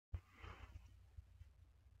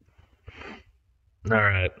All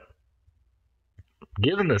right.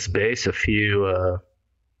 Giving this base a few,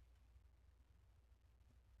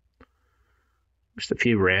 just a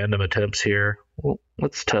few random attempts here. Well,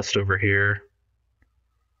 let's test over here.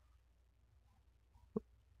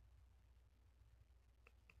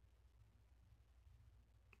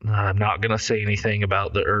 I'm not going to say anything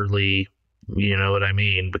about the early, you know what I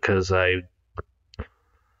mean, because I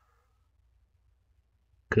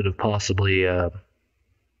could have possibly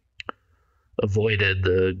avoided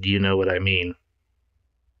the, you know what I mean.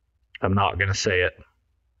 I'm not going to say it.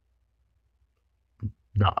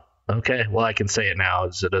 Not. Okay, well, I can say it now,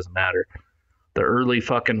 as it doesn't matter. The early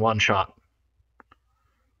fucking one shot.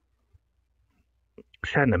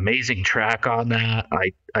 Had an amazing track on that.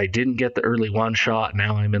 I didn't get the early one shot.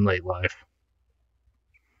 Now I'm in late life.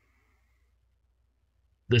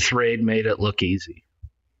 This raid made it look easy.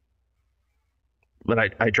 But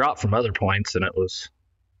I dropped from other points, and it was,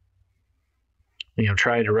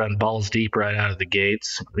 trying to run balls deep right out of the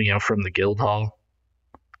gates, from the guild hall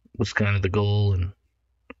was kind of the goal. And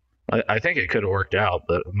I think it could have worked out,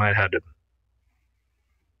 but I might have had to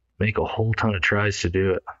make a whole ton of tries to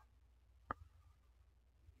do it.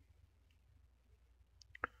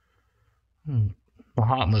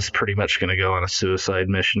 Mahatma's pretty much going to go on a suicide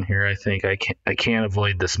mission here. I think I can't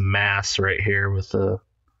avoid this mass right here with the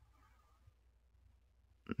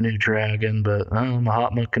new dragon, but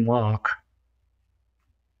Mahatma can walk.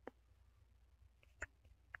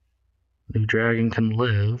 New dragon can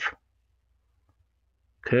live.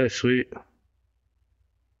 Okay, sweet.